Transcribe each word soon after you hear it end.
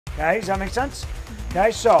Okay, does that make sense?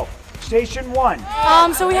 Okay, so station one.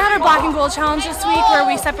 So we had our black and gold challenge this week where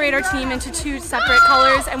we separate our team into 2 separate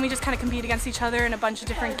colors and we just kind of compete against each other in a bunch of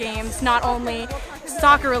different games, not only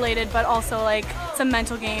soccer related but also like some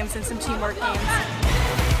mental games and some teamwork games.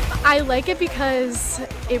 I like it because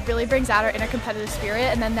it really brings out our inner competitive spirit,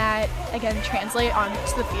 and then that again translate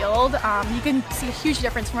onto the field. You can see a huge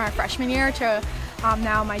difference from our freshman year to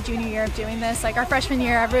now my junior year of doing this. Like our freshman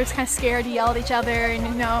year, everybody was kind of scared to yell at each other and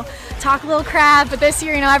talk a little crap. But this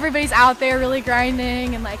year, everybody's out there really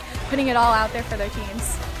grinding and like putting it all out there for their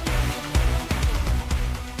teams.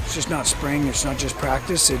 It's just not spring. It's not just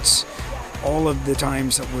practice. It's all of the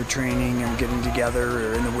times that we're training and getting together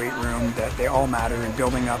or in the weight room, that they all matter in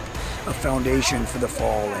building up a foundation for the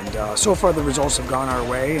fall. And so far the results have gone our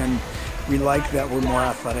way, and we like that we're more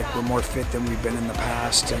athletic, we're more fit than we've been in the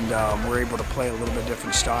past, and we're able to play a little bit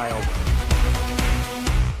different style.